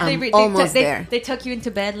cute. Yeah. I'm almost there. They tuck you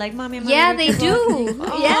into bed like, mommy. Yeah, they do.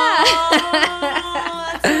 Oh,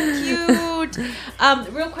 that's so cute.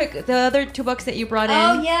 Real quick, the other 2 books that you brought in.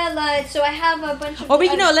 Oh yeah, so I have a bunch of. Or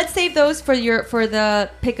let's save those for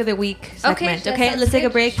the pick of the week segment. Okay, let's take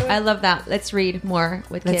a break. Sure. I love that. Let's read more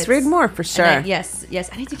with kids. Let's read more for sure. And yes.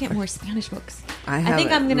 I need to get more Spanish books. I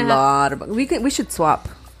think I'm gonna a lot of books. We should swap.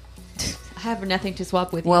 I have nothing to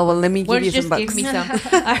swap with. Well, let me give you some books. Give me some. All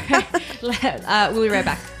right, we'll be right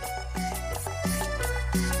back.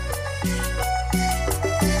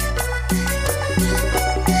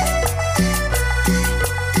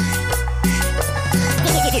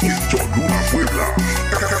 Cholula, Puebla,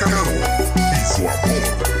 Caro y su amor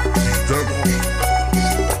gritado.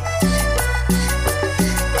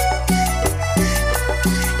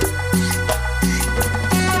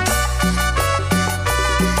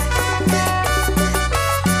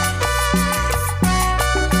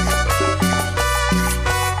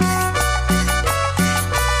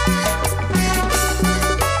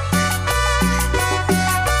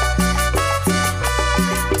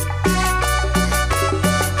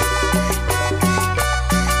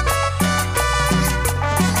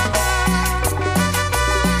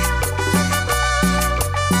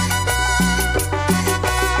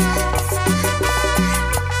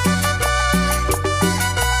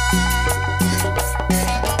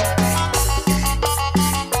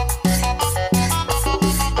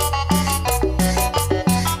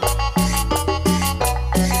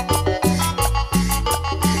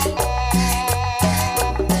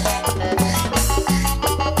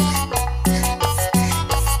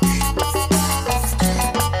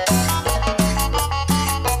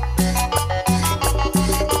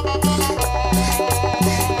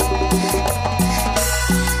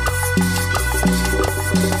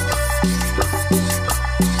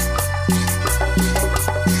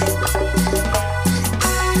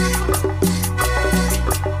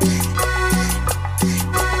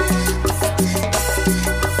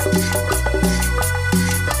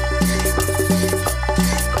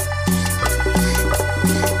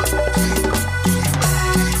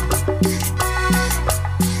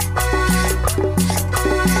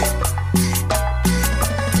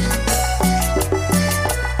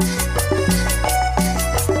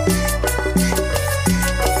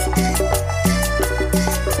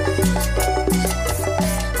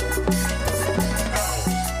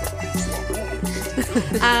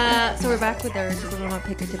 So we're back with our Diploma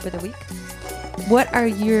Pick or Tip of the Week. What are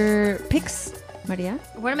your picks, Maria?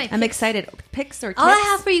 What am I? I'm excited. Picks or tips? All I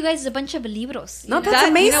have for you guys is a bunch of libros. No, you know? that's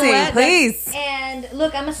amazing. You know what? Please. And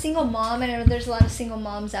look, I'm a single mom, and I know there's a lot of single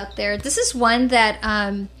moms out there. This is one that,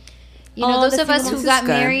 those the of us single who moms got is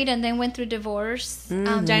good. married and then went through divorce,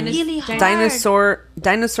 really hard.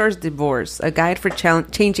 Dinosaur's Divorce, a guide for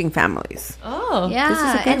changing families. Oh. Yeah, This is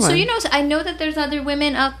a good and so one. I know that there's other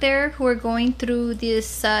women out there who are going through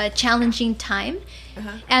this challenging time,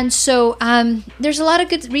 and so there's a lot of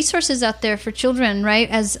good resources out there for children, right?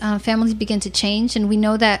 As families begin to change, and we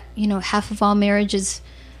know that half of all marriages,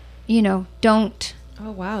 don't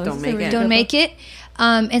Oh, wow. Don't make it. don't make it.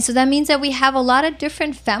 And so that means that we have a lot of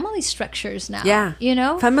different family structures now. Yeah.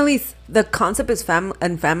 Families. The concept is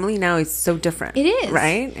family now is so different. It is.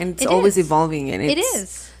 Right? And it's It always is. evolving. And It it's,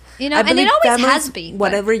 is. I And it believe always families, has been. but-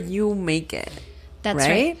 Whatever you make it. That's right?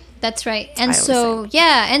 right. That's right. And I so, always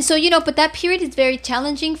and so, but that period is very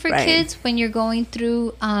challenging for Right. kids when you're going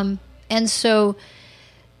through,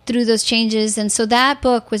 through those changes. And so that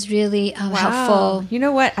book was really helpful. You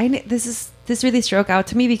know what? This really struck out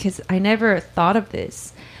to me because I never thought of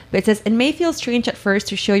this. But it says, it may feel strange at first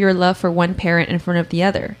to show your love for one parent in front of the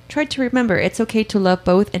other. Try to remember it's okay to love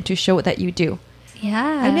both and to show that you do.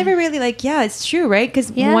 Yeah. I never really it's true, right?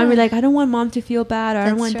 Because Yeah. one, we're like, I don't want mom to feel bad, or I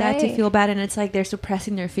don't That's want dad to right. feel bad, and it's like they're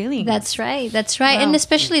suppressing their feelings. That's right. That's right. Wow. And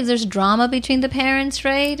especially if there's drama between the parents,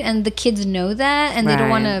 right? And the kids know that, and they don't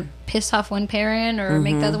want to Right. piss off one parent or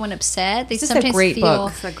make the other one upset. They This is a sometimes great feel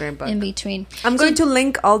book. It's a great book. in between. I'm going to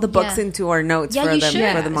link all the books Yeah. into our notes Yeah, for you them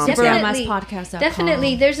should. for the moms. Definitely. Supermaspodcast.com.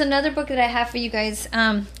 Definitely. There's another book that I have for you guys.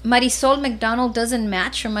 Marisol McDonald Doesn't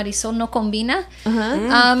Match, or Marisol No Combina.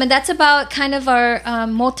 And that's about kind of our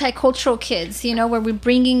multicultural kids, you know, where we're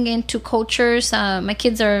bringing into cultures. My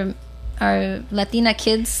kids are Latina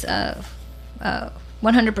kids,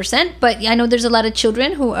 100%. But I know there's a lot of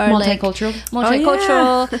children who are Multicultural.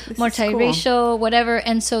 multicultural, This is multiracial, whatever.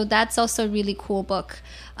 And so that's also a really cool book.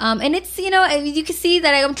 And it's, you know, you can see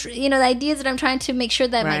that I'm, the ideas that I'm trying to make sure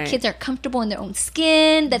that my Right. kids are comfortable in their own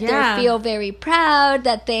skin, that Yeah. they feel very proud,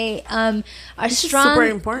 that they are is strong, super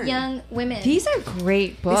important. young women. These are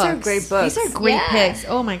great books. are great books. These are great Yeah. picks.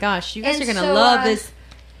 Oh my gosh, you guys And are gonna so, love this.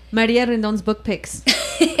 Maria Rendon's book picks.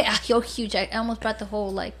 Yeah, you're huge. I almost brought the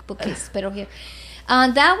whole bookcase, but here.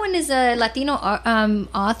 That one is a Latino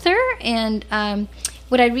author, and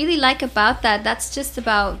what I really like about that's just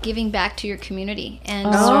about giving back to your community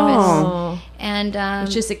and service, and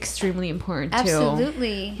Which is extremely important too.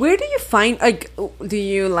 absolutely. Where do you find, do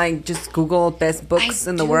you just Google best books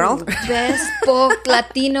in the world? Best book,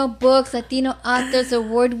 Latino books, Latino authors,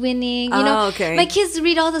 award winning. You know, okay. my kids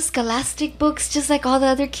read all the Scholastic books just like all the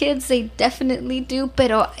other kids. They definitely do. But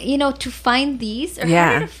to find these are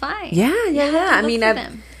harder to find. Yeah. You have to I look mean, for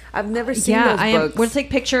them. I've never seen Yeah, those books. we'll take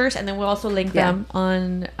pictures and then we'll also link Yeah. them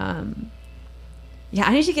on.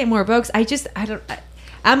 I need to get more books.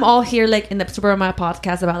 I'm all here in the Superma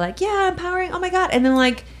podcast about empowering. Oh my god! And then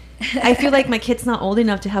I feel like my kid's not old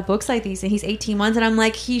enough to have books like these, and he's 18 months, and I'm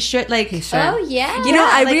like, he should Sure. Oh yeah. You know,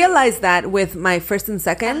 I Like- realized that with my first and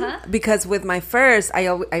second, Uh-huh. because with my first,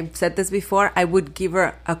 I've said this before, I would give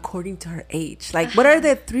her according to her age. What are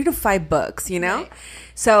the 3 to 5 books, you know? Right.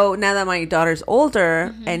 So now that my daughter's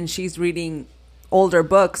older and she's reading older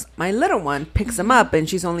books, my little one picks them up, and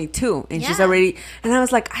she's only 2, and she's Yeah. already, and I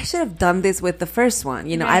was like, I should have done this with the first one.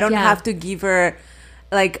 You know, I don't Yeah. have to give her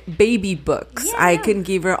baby books. Yeah, I yeah. can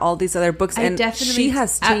give her all these other books, and she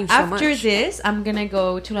has changed so much. After this, I'm gonna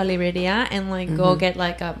go to La Libreria and go get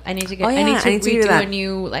I need to get. Oh, I need yeah, to I need to do redo that. a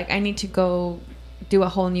new. I need to go do a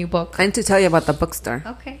whole new book. And to tell you about the bookstore.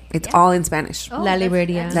 Okay. It's Yeah. all in Spanish. Oh, La that's-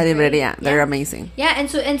 Libreria. that's La great. Libreria. They're Yeah. amazing. Yeah, and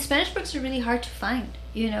Spanish books are really hard to find,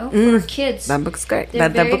 for kids. That book's great. They're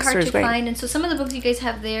That very bookstore hard is to great. find, and so some of the books you guys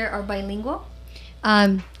have there are bilingual.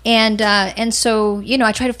 And so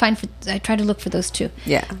I try to look for those too.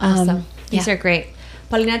 Yeah. Awesome. These yeah. are great.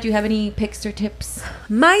 Paulina, do you have any picks or tips?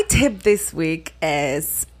 My tip this week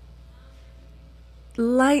is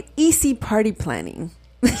easy party planning.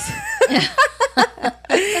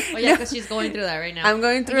 Oh yeah, because she's going through that right now. I'm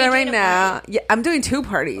going through it right now. Yeah, I'm doing 2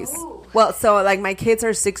 parties. Well, so my kids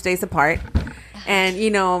are 6 days apart, and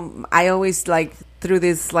I always through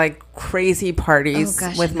these crazy parties Oh,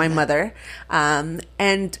 gosh, with I my love mother.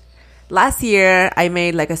 And last year I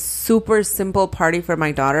made a super simple party for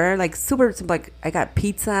my daughter, super simple. I got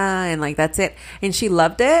pizza and that's it, and she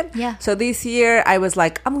loved it. Yeah. So this year I was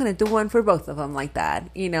like, I'm gonna do one for both of them like that,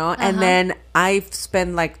 And then I've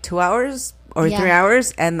spent 2 hours or Yeah. 3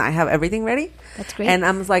 hours, and I have everything ready. That's great. And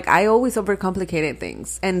I was like, I always overcomplicated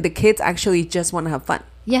things, and the kids actually just want to have fun.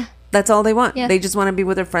 Yeah. That's all they want. Yeah. They just want to be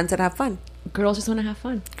with their friends and have fun. Girls just want to have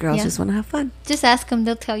fun. Girls Yeah. just want to have fun. Just ask them;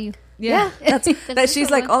 they'll tell you. Yeah. That's that. That's She's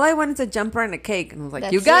the like, one. all I want is a jumper and a cake, and I was like,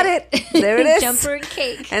 That's you got it. There it is. Jumper and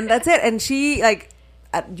cake. And that's it. And she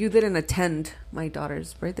you didn't attend my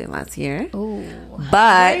daughter's birthday last year, Oh.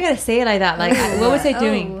 Why are you but gonna say it like that? What was I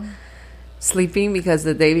doing? sleeping because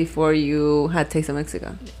the day before you had Taste of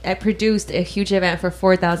Mexico. I produced a huge event for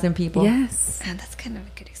 4,000 people. Yes. Oh, that's kind of a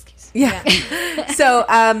good excuse. Yeah. So,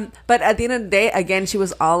 but at the end of the day, again, she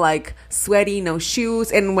was all sweaty, no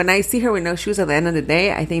shoes. And when I see her with no shoes at the end of the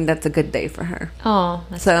day, I think that's a good day for her. Oh,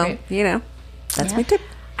 that's So, great. that's Yeah. my tip.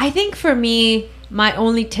 I think for me, my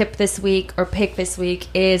only tip this week or pick this week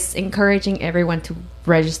is encouraging everyone to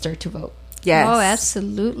register to vote. Yes. Oh,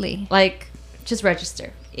 absolutely. Just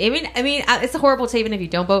register. It's horrible to say even if you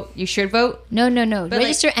don't vote, you should vote. No. But,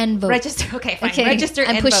 Register and vote. Register. Okay, fine. Okay, Register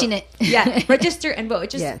I'm and pushing vote. it. Yeah, register and vote. It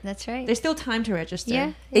just Yeah. That's right. there's still time to register.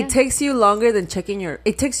 Yeah. It takes you longer than checking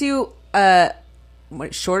it takes you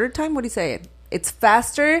shorter time. What do you say? It's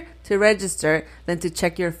faster to register than to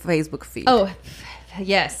check your Facebook feed. Oh,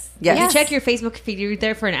 yes. Yes. You check your Facebook feed. You're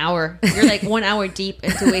there for an hour. You're 1 hour deep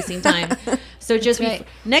into wasting time. So just right.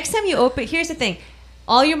 next time you open. Here's the thing,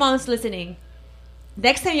 all your moms listening.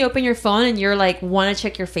 Next time you open your phone and you're want to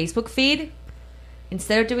check your Facebook feed,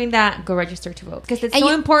 instead of doing that, go register to vote. Because it's And so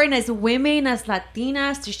you- important as women, as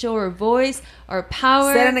Latinas, to show our voice, our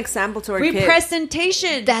power. Set an example to our kids.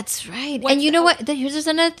 Representation. That's right. What's And you know the- what? Here's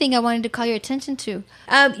another thing I wanted to call your attention to.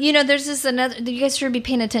 There's this another. You guys should be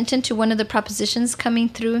paying attention to one of the propositions coming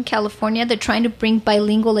through in California. They're trying to bring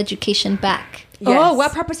bilingual education back. Yes. Oh,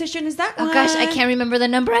 what proposition is that? Oh gosh, I can't remember the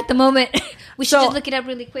number at the moment. We should So- just look it up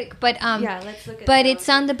really quick. But Yeah, let's look it But up. it's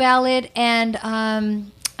on the ballot, and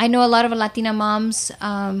I know a lot of Latina moms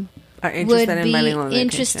Are interested would in be bilingual education.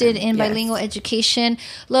 interested in Yes. bilingual education.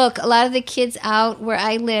 Look, a lot of the kids out where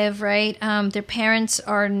I live, right? Their parents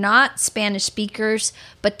are not Spanish speakers,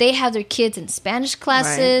 but they have their kids in Spanish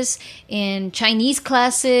classes, in Chinese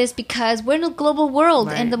classes, because we're in a global world,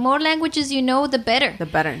 Right. and the more languages you know, the better. The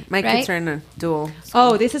better. My Right? kids are in a dual.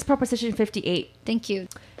 Oh, this is Proposition 58. Thank you.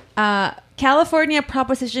 California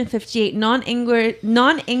Proposition 58,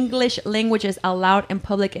 non-English languages allowed in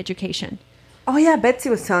public education. Oh yeah, Betsy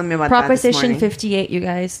was telling me about Proposition that this morning. 58, you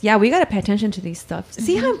guys. Yeah, we got to pay attention to these stuff.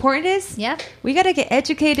 See how important it is? Yeah. We got to get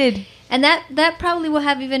educated. And that probably will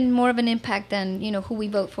have even more of an impact than, who we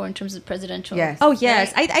vote for in terms of presidential. Yes. Oh,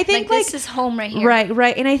 yes. Right? I think this is home right here.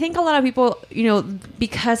 Right. And I think a lot of people,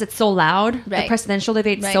 because it's so loud, the Right. presidential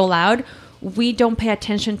debate is Right. so loud, we don't pay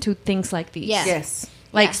attention to things like these. Yeah. Yes.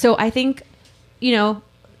 Yeah. So I think,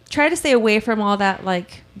 try to stay away from all that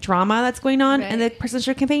drama that's going on in the Right.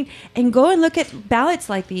 presidential campaign, and go and look at ballots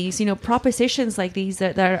like these, propositions like these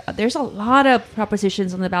there's a lot of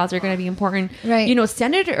propositions on the ballots that are going to be important. Right.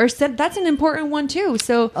 That's an important one too.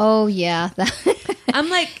 So Oh, yeah. I'm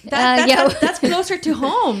like, that's, yeah. that's closer to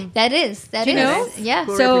home. That is. You know? Yeah.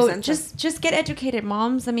 Who So represents just get educated,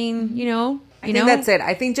 moms. I mean, I think that's it.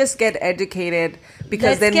 I think just get educated,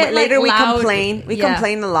 because Let's then get, later we loud. complain. We Yeah.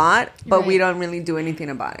 complain a lot, but we Right. don't really do anything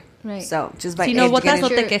about it. Right. So just by Si no votas, educating. no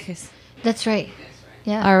te Sure. quejes. That's right.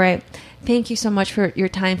 Yeah. All right. Thank you so much for your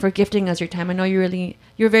time, for gifting us your time. I know you're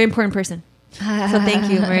a very important person. So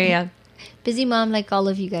thank you, Maria. Busy mom like all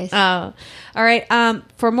of you guys. Oh, all right.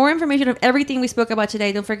 For more information of everything we spoke about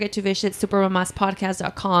today, don't forget to visit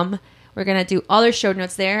supermamaspodcast.com. We're going to do all our show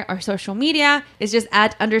notes there. Our social media is just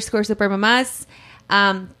 @_supermamas.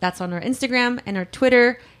 That's on our Instagram and our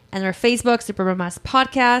Twitter and our Facebook, Supermamas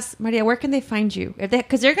Podcast. Maria, where can they find you?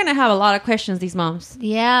 Because they're going to have a lot of questions, these moms.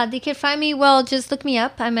 Yeah, they can find me. Well, just look me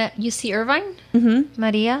up. I'm at UC Irvine.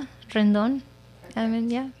 Maria Rendon.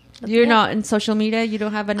 Yeah. look You're me up. not in social media? You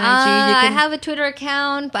don't have an IG? I have a Twitter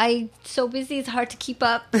account, but I'm so busy it's hard to keep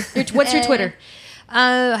up. What's your Twitter?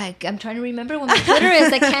 I'm trying to remember what my Twitter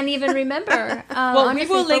is. I can't even remember. Well, we honestly,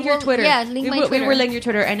 will link but your Twitter. Yeah, link my Twitter. We will link your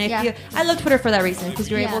Twitter. And Yeah. I love Twitter for that reason, because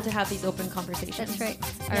you're Yeah. able to have these open conversations. That's right.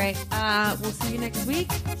 All right. We'll see you next week.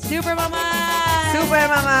 Super Mama! Super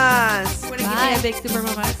mamas. Want to give me a big Super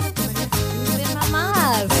Mama? Super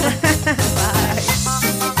mamas.